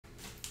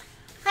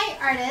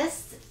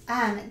artists.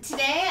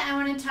 Today I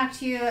want to talk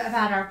to you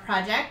about our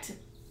project,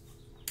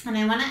 and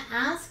I want to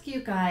ask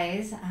you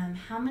guys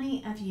how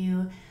many of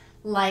you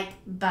like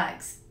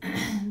bugs?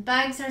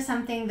 Bugs are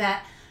something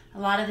that a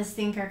lot of us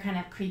think are kind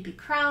of creepy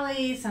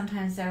crawly.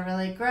 Sometimes they're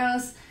really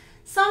gross.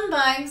 Some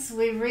bugs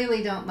we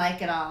really don't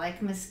like at all,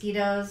 like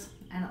mosquitoes.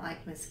 I don't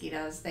like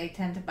mosquitoes. They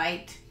tend to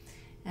bite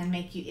and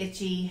make you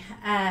itchy.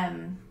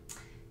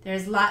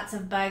 There's lots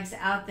of bugs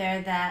out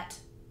there that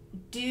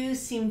do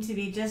seem to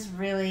be just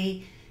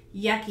really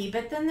yucky,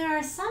 but then there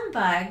are some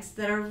bugs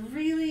that are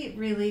really,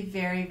 really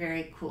very,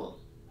 very cool.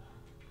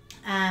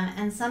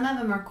 And some of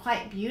them are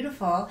quite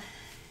beautiful.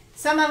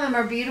 Some of them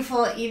are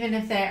beautiful even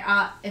if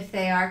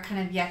they are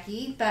kind of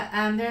yucky, but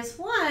there's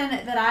one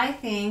that I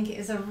think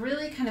is a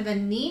really kind of a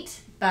neat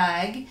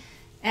bug,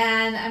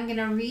 and I'm going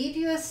to read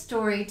you a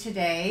story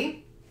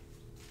today.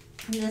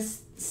 And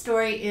this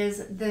story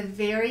is The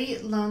Very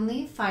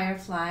Lonely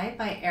Firefly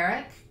by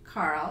Eric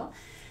Carle.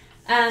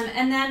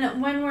 And then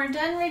when we're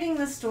done reading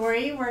the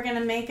story, we're going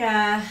to make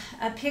a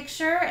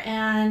picture,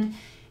 and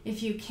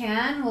if you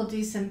can, we'll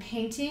do some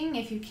painting.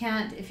 If you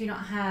can't, if you don't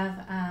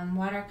have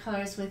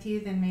watercolors with you,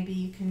 then maybe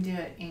you can do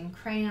it in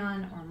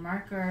crayon or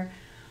marker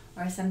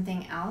or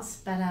something else.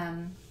 But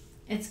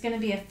it's going to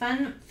be a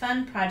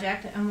fun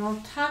project, and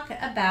we'll talk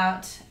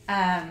about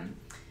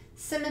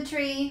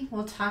symmetry.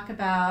 We'll talk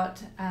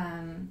about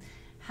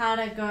how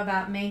to go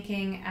about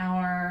making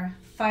our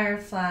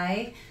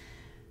firefly.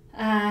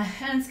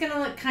 And it's going to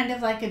look kind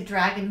of like a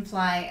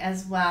dragonfly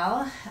as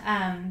well.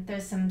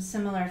 There's some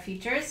similar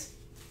features.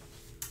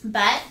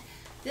 But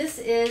this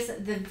is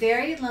The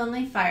Very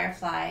Lonely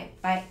Firefly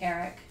by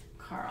Eric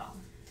Carle.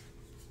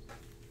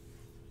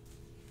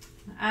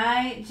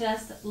 I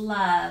just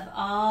love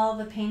all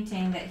the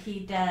painting that he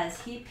does.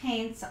 He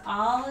paints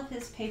all of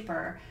his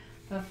paper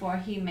before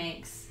he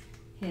makes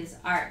his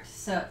art.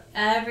 So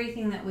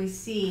everything that we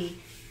see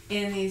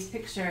in these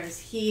pictures,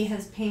 he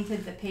has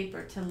painted the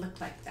paper to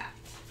look like that.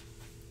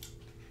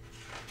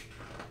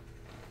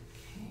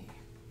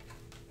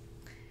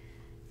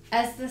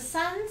 As the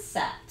sun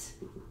set,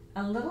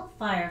 a little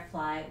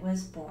firefly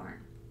was born.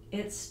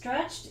 It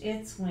stretched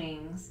its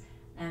wings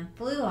and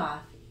flew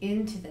off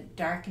into the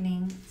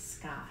darkening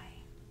sky.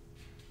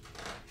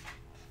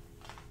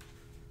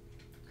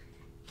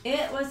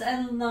 It was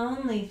a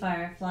lonely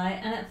firefly,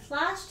 and it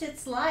flashed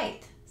its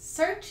light,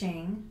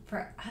 searching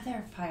for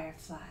other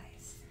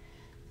fireflies.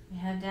 We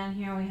have down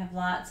here, we have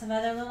lots of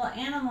other little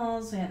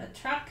animals. We have a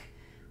truck,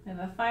 we have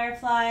a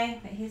firefly,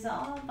 but he's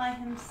all by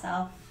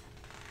himself.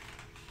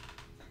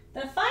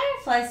 The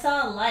firefly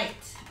saw a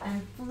light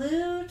and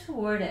flew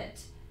toward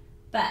it,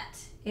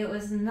 but it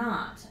was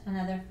not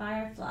another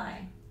firefly.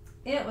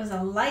 It was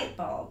a light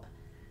bulb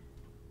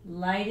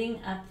lighting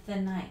up the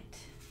night.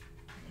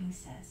 And he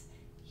says,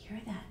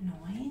 "Hear that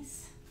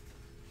noise?"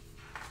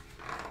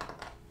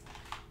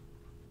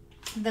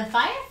 The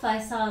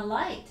firefly saw a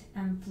light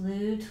and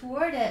flew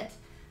toward it,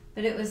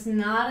 but it was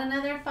not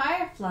another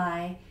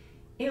firefly.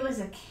 It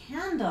was a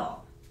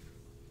candle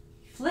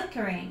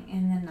flickering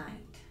in the night.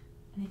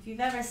 And if you've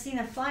ever seen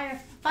a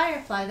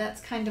firefly,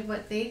 that's kind of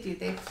what they do.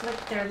 They flick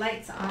their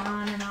lights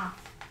on and off.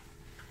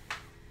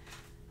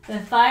 The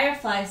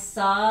firefly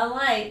saw a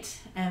light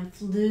and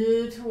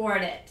flew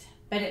toward it,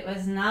 but it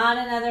was not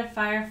another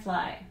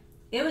firefly.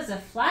 It was a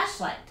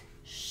flashlight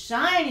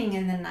shining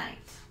in the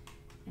night.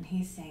 And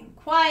he's saying,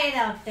 "Quiet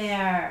out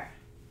there."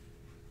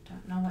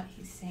 Don't know what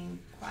he's saying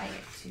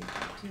quiet to,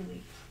 do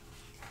we?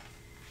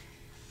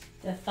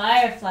 The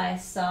firefly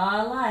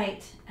saw a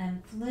light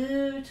and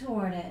flew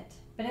toward it.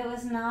 But it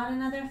was not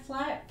another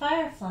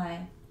firefly.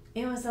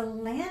 It was a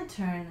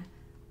lantern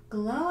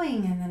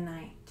glowing in the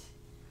night.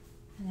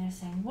 And they're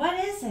saying, "What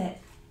is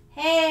it?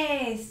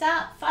 Hey,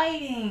 stop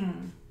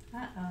fighting."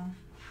 Uh-oh,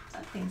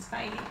 something's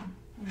fighting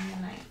in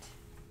the night.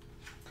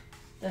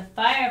 The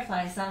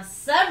firefly saw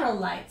several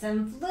lights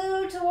and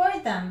flew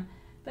toward them,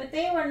 but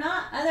they were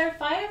not other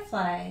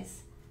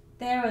fireflies.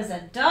 There was a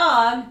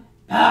dog,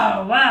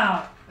 bow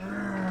wow,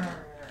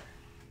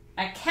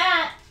 a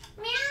cat,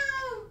 meow.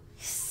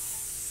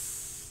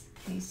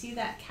 Can you see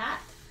that cat?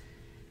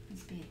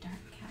 Must be a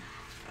dark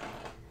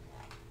cat.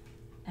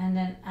 And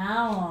an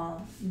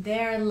owl,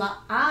 their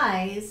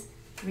eyes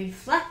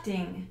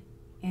reflecting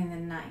in the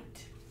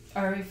night,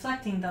 or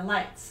reflecting the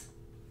lights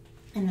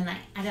in the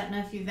night. I don't know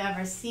if you've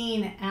ever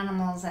seen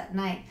animals at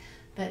night,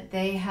 but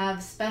they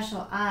have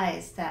special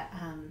eyes that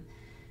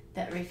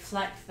that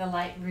reflect the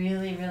light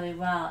really, really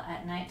well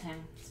at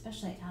nighttime,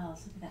 especially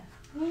owls. Look at that.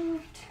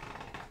 Hoot.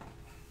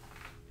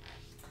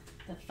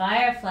 The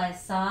firefly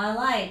saw a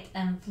light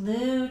and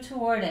flew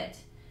toward it,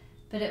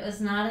 but it was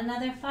not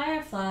another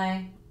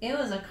firefly. It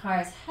was a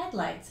car's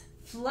headlights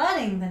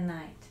flooding the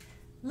night.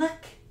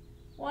 Look!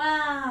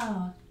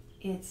 Wow!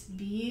 It's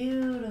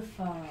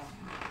beautiful.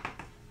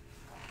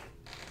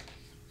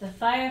 The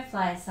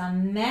firefly saw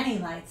many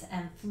lights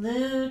and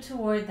flew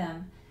toward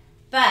them,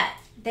 but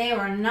they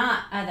were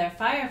not other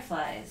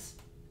fireflies.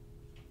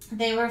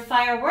 They were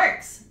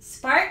fireworks,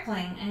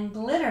 sparkling and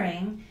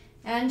glittering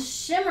and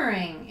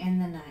shimmering in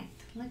the night.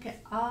 Look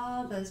at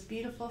all those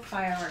beautiful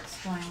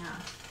fireworks going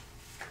off.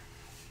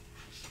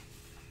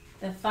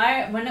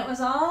 When it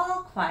was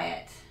all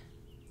quiet,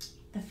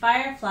 the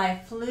firefly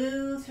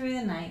flew through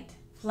the night,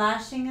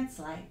 flashing its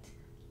light,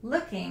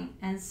 looking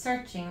and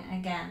searching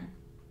again.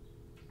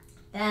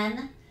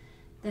 Then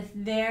the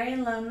very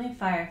lonely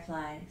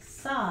firefly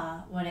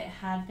saw what it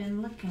had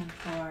been looking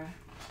for.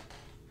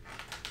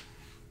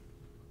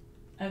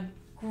 A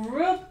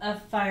group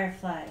of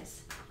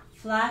fireflies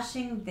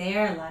flashing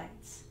their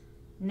lights.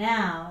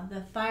 Now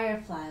the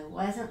firefly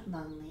wasn't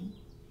lonely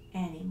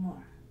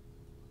anymore.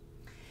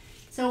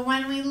 So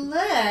when we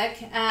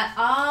look at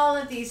all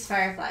of these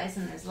fireflies,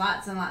 and there's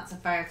lots and lots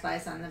of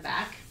fireflies on the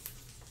back,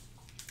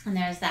 and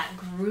there's that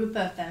group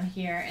of them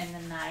here in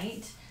the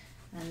night,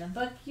 and the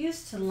book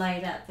used to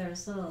light up.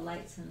 There's little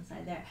lights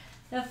inside there.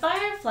 The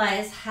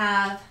fireflies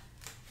have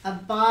a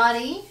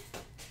body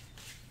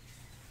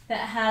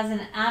that has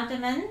an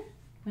abdomen,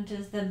 which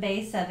is the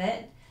base of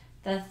it,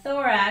 the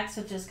thorax,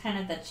 which is kind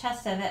of the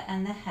chest of it,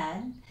 and the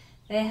head.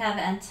 They have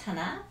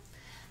antennae.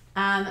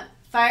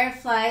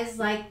 Fireflies,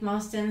 like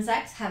most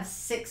insects, have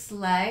 6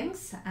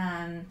 legs.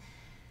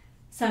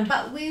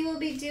 What we will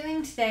be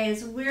doing today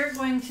is we're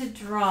going to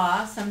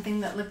draw something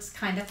that looks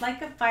kind of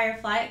like a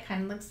firefly. It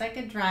kind of looks like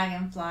a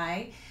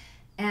dragonfly.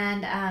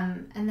 And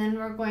then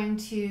we're going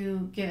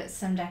to give it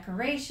some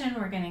decoration.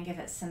 We're going to give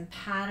it some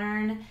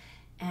pattern.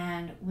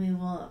 And we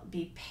will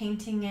be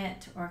painting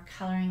it or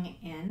coloring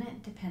it in,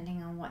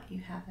 depending on what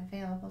you have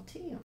available to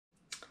you.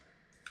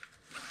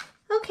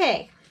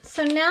 Okay.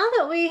 So now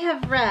that we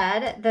have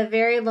read The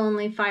Very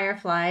Lonely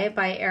Firefly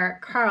by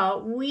Eric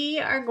Carle, we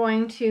are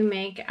going to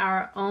make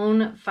our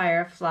own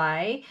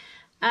firefly.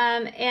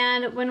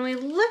 And when we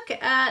look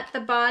at the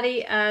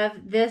body of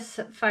this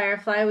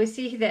firefly, we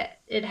see that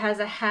it has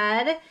a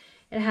head,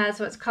 it has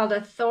what's called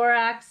a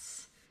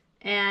thorax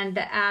and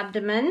the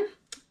abdomen,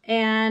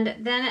 and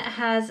then it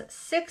has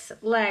 6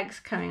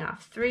 legs coming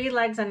off, 3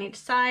 legs on each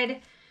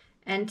side,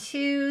 and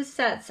 2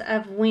 sets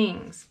of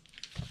wings.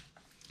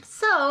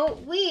 So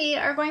we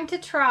are going to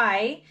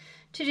try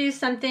to do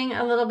something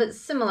a little bit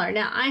similar.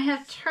 Now I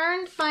have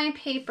turned my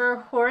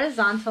paper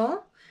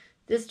horizontal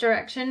this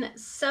direction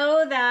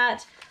so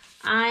that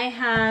I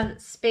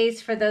have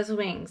space for those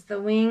wings. The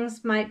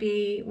wings might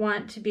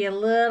want to be a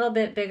little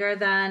bit bigger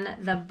than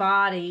the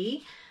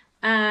body.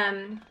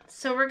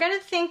 So we're going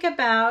to think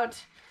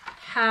about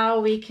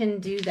how we can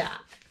do that.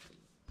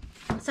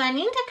 So I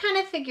need to kind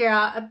of figure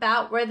out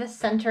about where the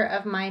center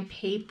of my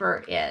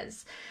paper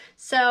is.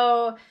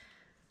 So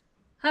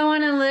I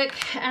want to look,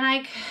 and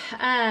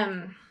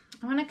I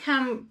want to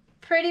come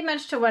pretty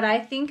much to what I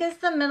think is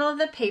the middle of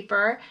the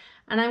paper,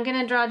 and I'm going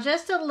to draw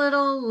just a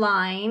little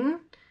line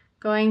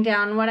going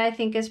down what I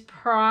think is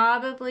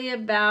probably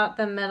about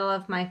the middle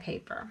of my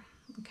paper.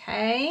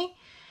 Okay?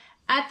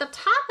 At the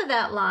top of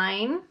that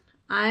line,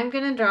 I'm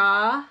going to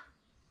draw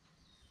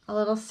a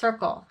little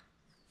circle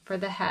for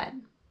the head.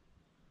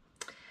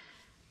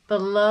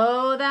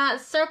 Below that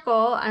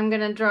circle, I'm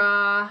going to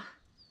draw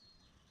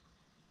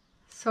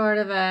sort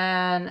of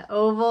an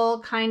oval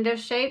kind of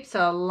shape,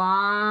 so a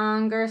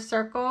longer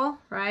circle,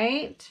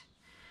 right?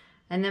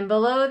 And then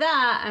below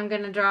that, I'm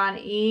going to draw an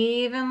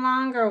even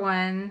longer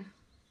one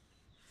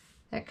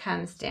that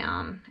comes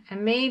down.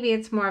 And maybe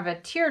it's more of a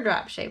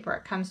teardrop shape where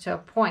it comes to a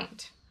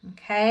point,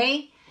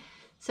 okay?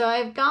 So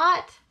I've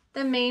got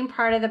the main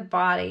part of the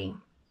body.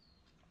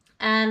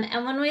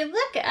 And when we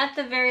look at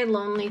The Very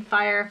Lonely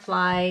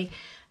Firefly,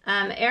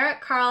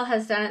 Eric Carle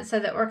has done it so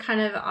that we're kind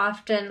of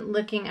often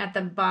looking at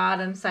the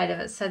bottom side of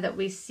it so that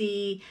we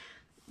see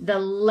the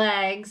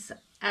legs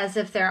as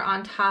if they're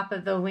on top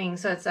of the wing.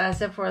 So it's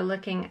as if we're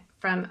looking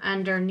from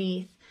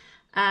underneath.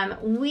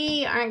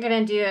 We aren't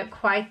going to do it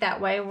quite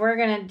that way. We're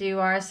going to do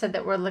ours so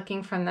that we're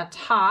looking from the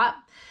top.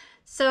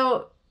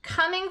 So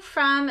coming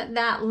from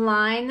that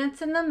line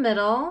that's in the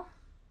middle,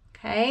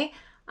 okay,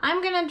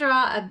 I'm going to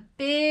draw a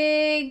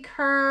big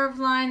curved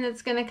line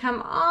that's going to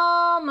come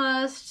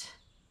almost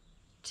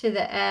to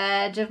the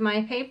edge of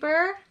my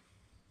paper,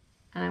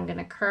 and I'm going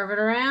to curve it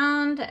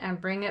around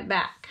and bring it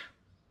back.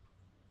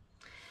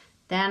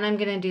 Then I'm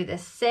going to do the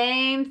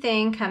same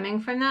thing coming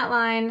from that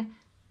line,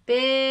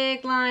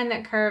 big line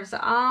that curves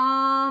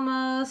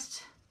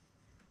almost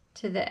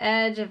to the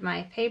edge of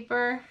my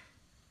paper.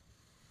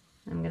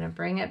 I'm going to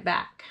bring it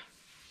back.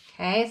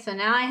 Okay, so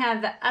now I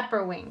have the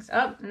upper wings.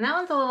 Oh, and that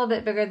one's a little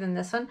bit bigger than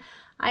this one.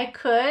 I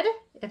could,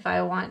 if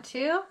I want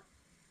to,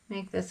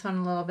 make this one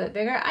a little bit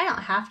bigger. I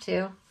don't have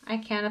to. I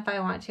can if I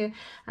want to.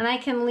 And I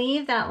can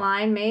leave that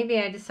line. Maybe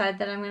I decide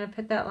that I'm going to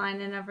put that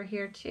line in over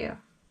here too.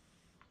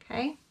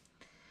 Okay.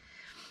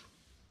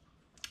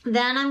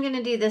 Then I'm going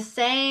to do the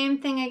same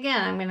thing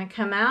again. I'm going to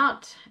come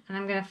out and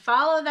I'm going to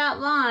follow that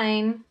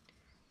line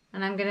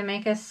and I'm going to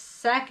make a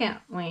second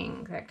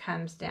wing that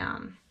comes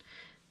down.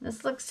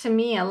 This looks to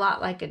me a lot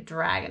like a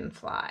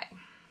dragonfly.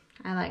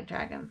 I like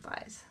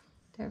dragonflies.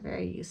 They're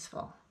very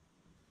useful.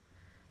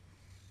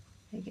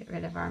 They get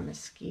rid of our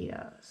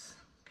mosquitoes.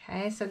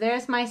 Okay, so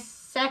there's my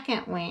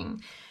second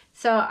wing.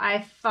 So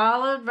I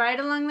followed right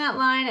along that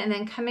line, and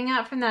then coming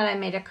out from that, I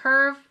made a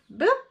curve,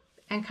 boop,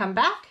 and come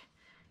back.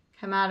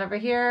 Come out over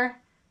here,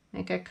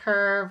 make a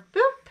curve,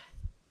 boop,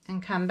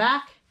 and come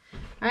back.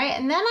 All right,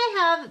 and then I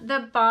have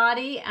the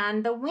body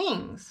and the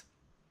wings.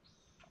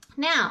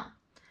 Now,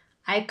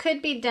 I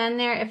could be done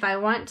there if I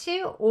want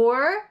to,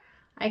 or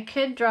I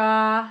could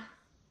draw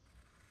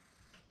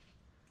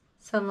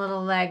some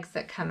little legs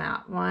that come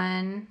out.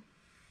 1,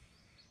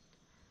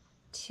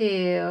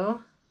 2,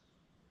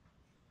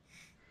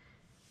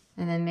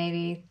 and then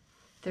maybe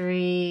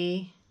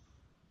 3,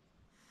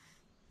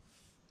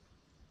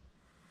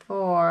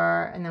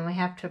 4, and then we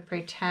have to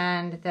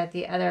pretend that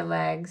the other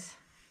legs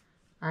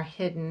are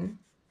hidden.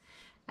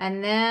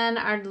 And then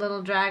our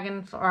little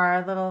dragon or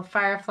our little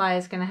firefly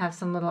is going to have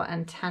some little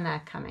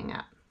antenna coming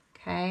up.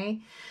 Okay,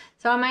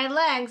 so on my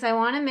legs, I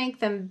want to make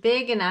them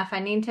big enough. I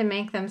need to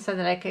make them so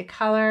that I could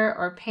color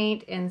or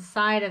paint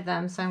inside of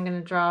them. So I'm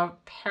going to draw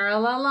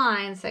parallel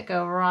lines that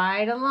go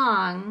right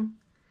along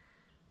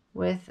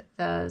with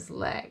those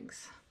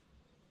legs.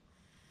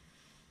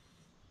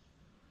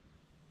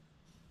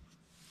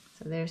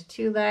 So there's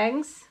 2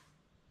 legs,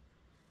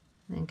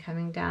 and then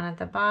coming down at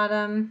the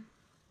bottom.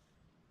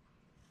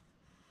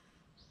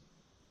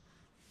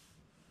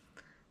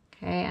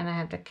 Okay, and I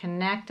have to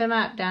connect them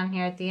up down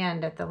here at the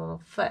end at the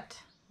little foot,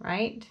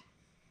 right?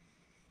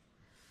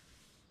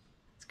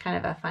 It's kind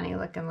of a funny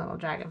looking little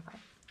dragonfly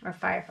or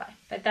firefly,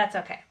 but that's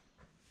okay.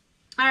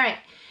 All right,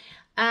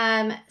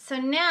 so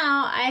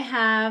now I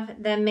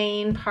have the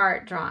main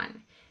part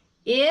drawn.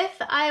 If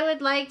I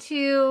would like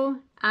to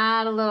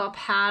add a little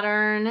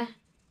pattern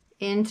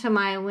into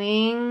my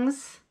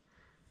wings,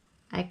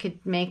 I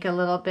could make a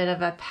little bit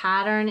of a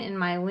pattern in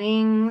my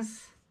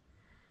wings.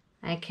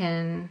 I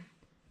can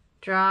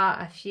draw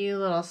a few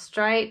little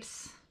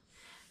stripes.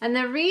 And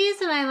the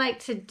reason I like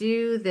to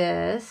do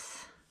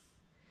this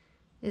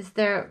is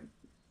there are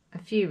a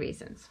few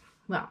reasons.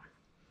 Well,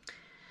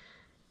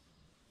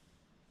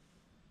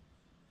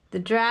 the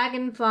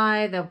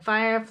dragonfly, the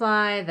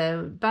firefly,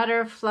 the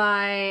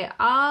butterfly,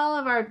 all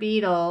of our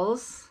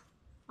beetles,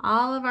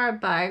 all of our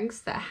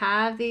bugs that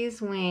have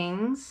these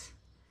wings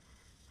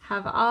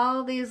have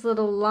all these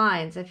little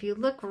lines. If you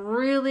look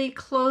really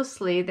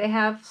closely, they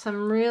have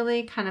some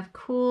really kind of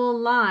cool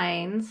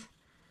lines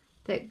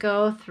that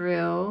go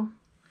through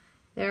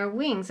their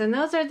wings. And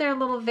those are their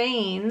little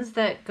veins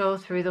that go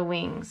through the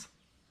wings.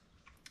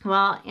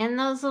 Well, in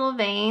those little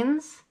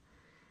veins,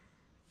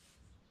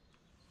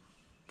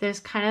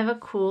 there's kind of a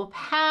cool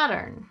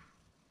pattern.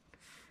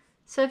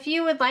 So if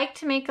you would like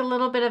to make a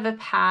little bit of a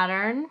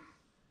pattern,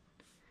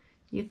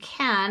 you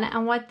can.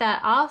 And what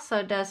that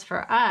also does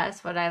for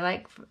us, what I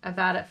like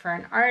about it for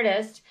an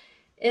artist,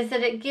 is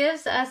that it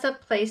gives us a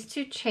place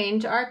to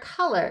change our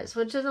colors,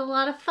 which is a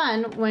lot of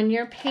fun when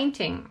you're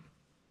painting.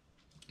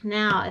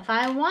 Now, if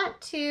I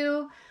want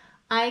to,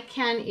 I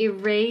can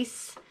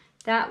erase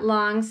that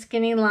long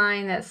skinny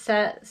line that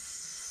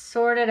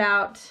sorted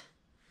out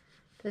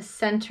the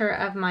center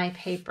of my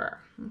paper,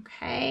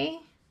 okay?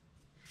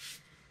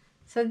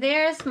 So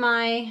there's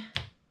my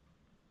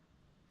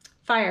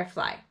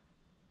firefly.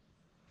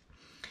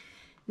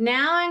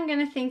 Now I'm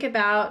going to think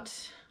about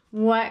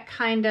what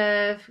kind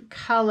of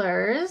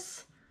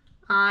colors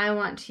I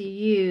want to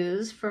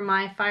use for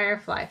my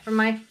firefly. For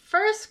my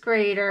first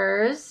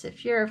graders,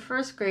 if you're a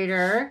first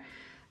grader,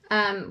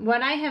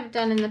 what I have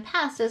done in the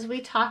past is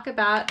we talk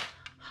about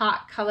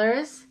hot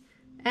colors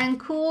and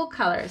cool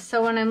colors.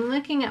 So when I'm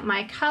looking at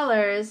my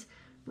colors,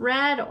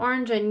 red,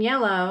 orange, and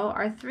yellow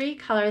are 3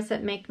 colors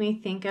that make me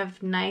think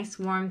of nice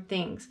warm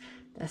things.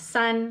 The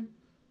sun,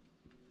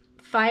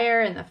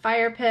 fire in the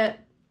fire pit.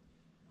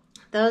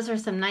 Those are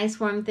some nice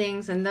warm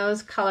things, and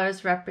those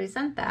colors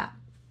represent that.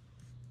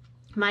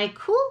 My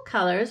cool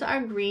colors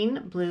are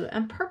green, blue,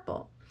 and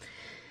purple.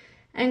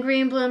 And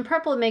green, blue, and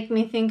purple make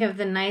me think of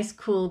the nice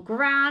cool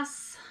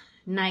grass,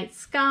 night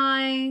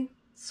sky,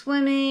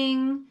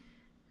 swimming,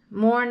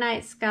 more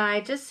night sky,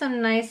 just some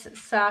nice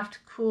soft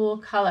cool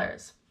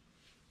colors.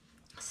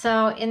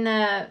 So in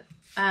the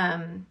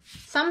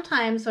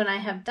sometimes when I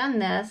have done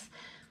this,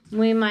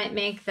 we might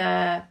make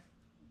the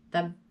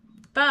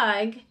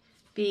bug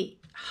be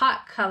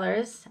hot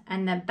colors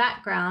and the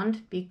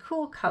background be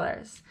cool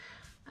colors.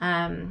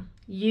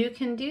 You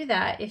can do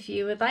that if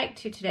you would like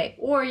to today,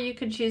 or you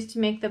could choose to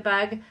make the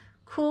bug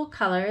cool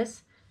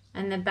colors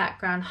and the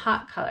background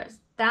hot colors.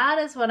 That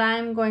is what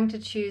I'm going to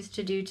choose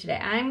to do today.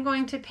 I'm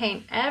going to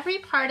paint every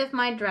part of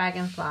my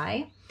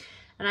dragonfly,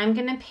 and I'm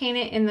going to paint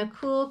it in the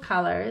cool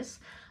colors.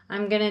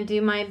 I'm going to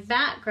do my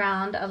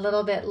background a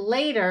little bit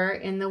later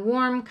in the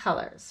warm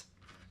colors.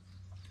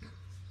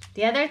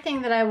 The other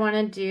thing that I want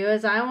to do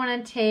is I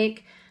want to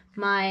take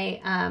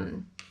my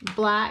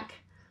black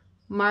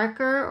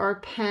marker or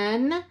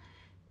pen,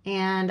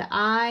 and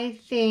I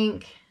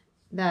think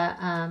the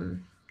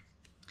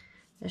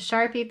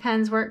Sharpie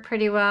pens work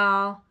pretty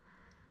well.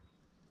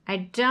 I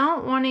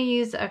don't want to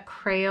use a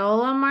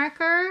Crayola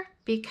marker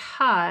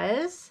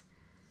because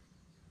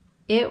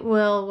it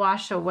will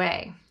wash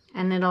away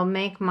and it'll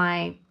make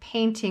my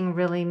painting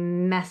really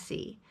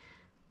messy.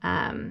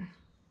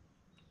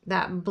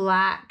 That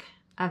black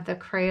of the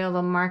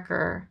Crayola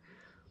marker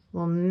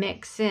will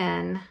mix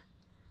in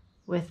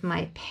with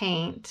my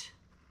paint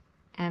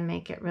and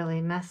make it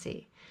really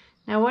messy.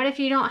 Now, what if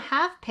you don't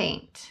have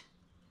paint?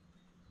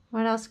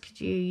 What else could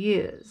you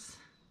use?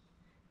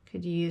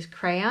 Could you use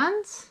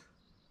crayons?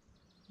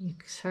 You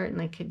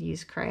certainly could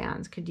use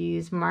crayons. Could you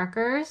use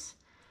markers?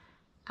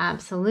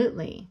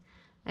 Absolutely.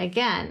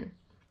 Again,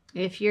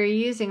 if you're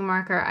using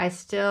marker, I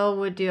still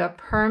would do a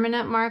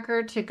permanent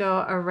marker to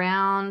go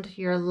around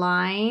your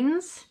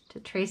lines, to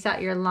trace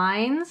out your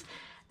lines.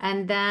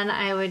 And then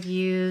I would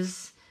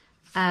use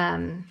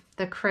the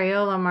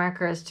Crayola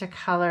markers to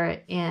color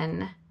it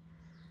in.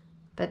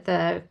 But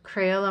the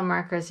Crayola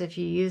markers, if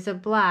you use a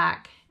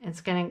black,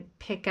 it's going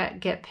to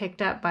get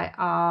picked up by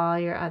all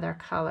your other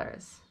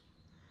colors.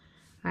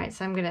 All right,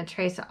 so I'm going to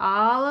trace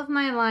all of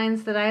my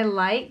lines that I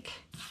like.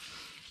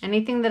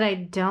 Anything that I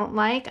don't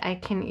like, I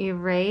can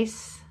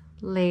erase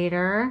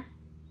later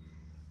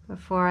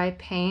before I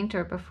paint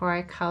or before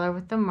I color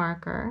with the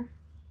marker.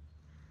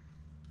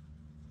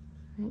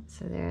 All right,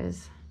 so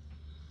there's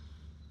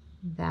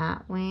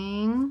that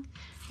wing.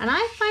 And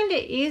I find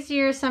it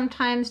easier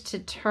sometimes to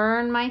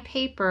turn my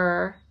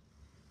paper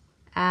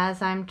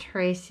as I'm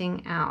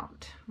tracing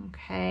out,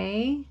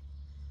 okay?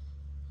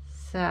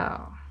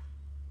 So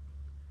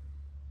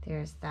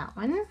there's that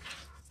one.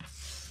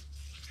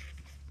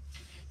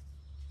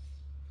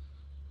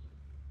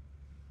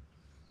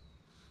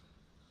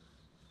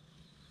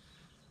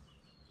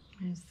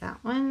 There's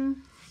that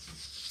one.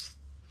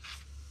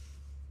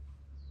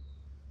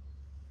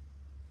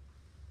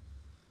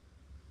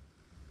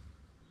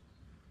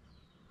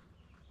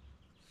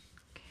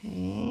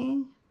 Okay,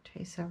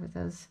 trace over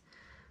those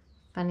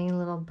funny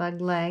little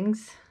bug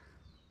legs.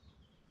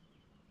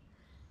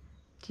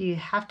 Do you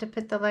have to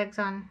put the legs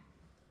on?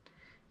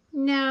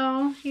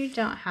 No, you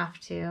don't have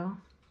to.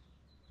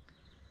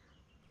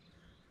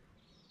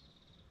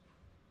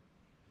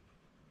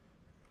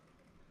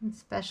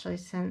 Especially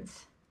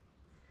since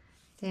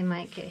they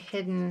might get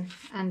hidden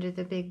under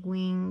the big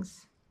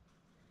wings.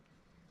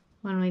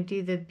 When we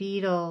do the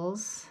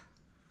beetles,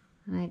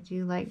 and I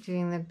do like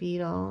doing the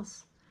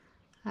beetles,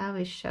 I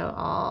always show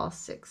all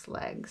 6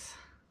 legs.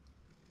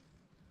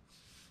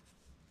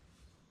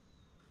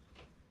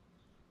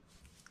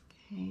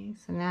 Okay,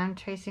 so now I'm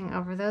tracing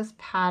over those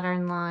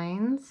pattern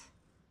lines.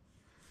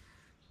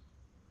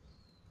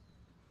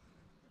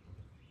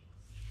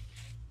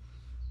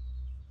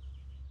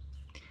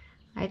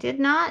 I did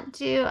not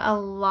do a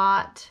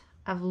lot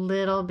of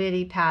little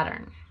bitty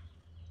pattern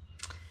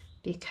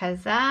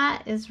because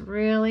that is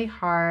really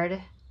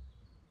hard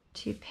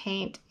to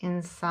paint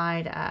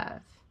inside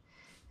of.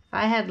 If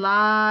I had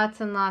lots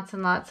and lots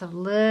and lots of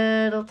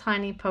little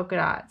tiny polka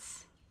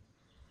dots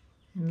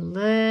and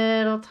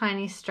little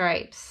tiny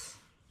stripes,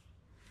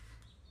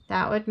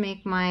 that would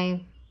make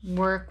my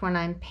work when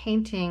I'm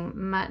painting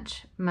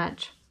much,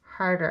 much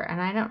harder.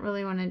 And I don't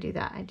really want to do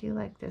that. I do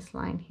like this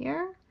line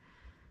here.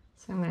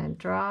 So I'm going to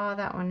draw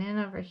that one in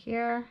over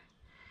here.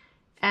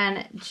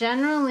 And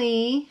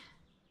generally,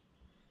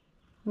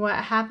 what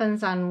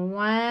happens on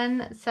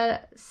one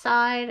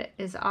side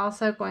is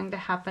also going to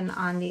happen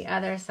on the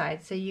other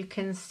side. So you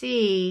can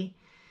see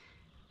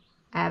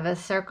I have a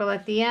circle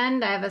at the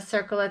end, I have a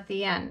circle at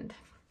the end.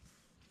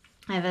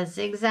 I have a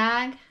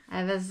zigzag, I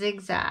have a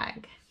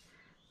zigzag.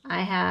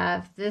 I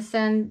have this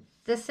end,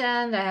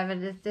 I have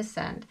it at this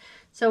end.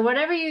 So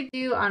whatever you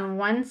do on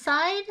one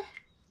side,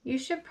 you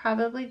should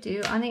probably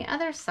do on the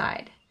other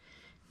side.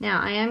 Now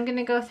I am going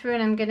to go through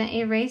and I'm going to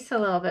erase a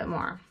little bit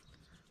more.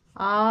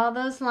 All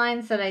those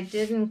lines that I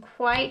didn't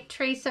quite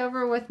trace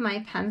over with my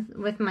pen,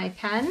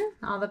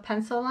 all the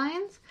pencil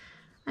lines,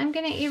 I'm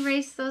going to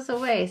erase those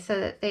away so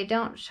that they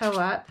don't show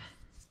up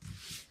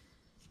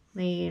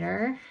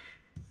later.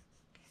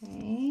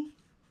 Okay.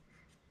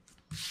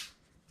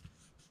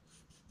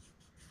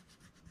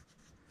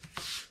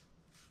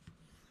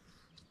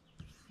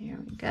 There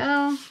we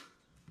go.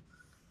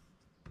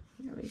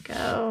 There we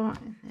go.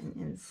 And then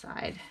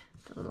inside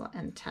the little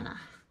antenna.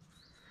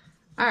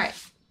 All right.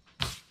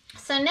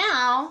 So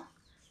now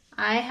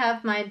I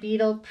have my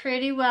beetle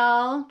pretty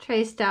well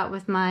traced out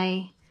with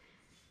my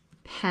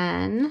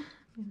pen.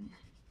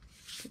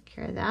 Take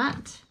care of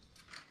that.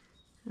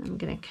 I'm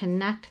going to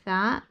connect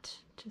that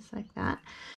just like that.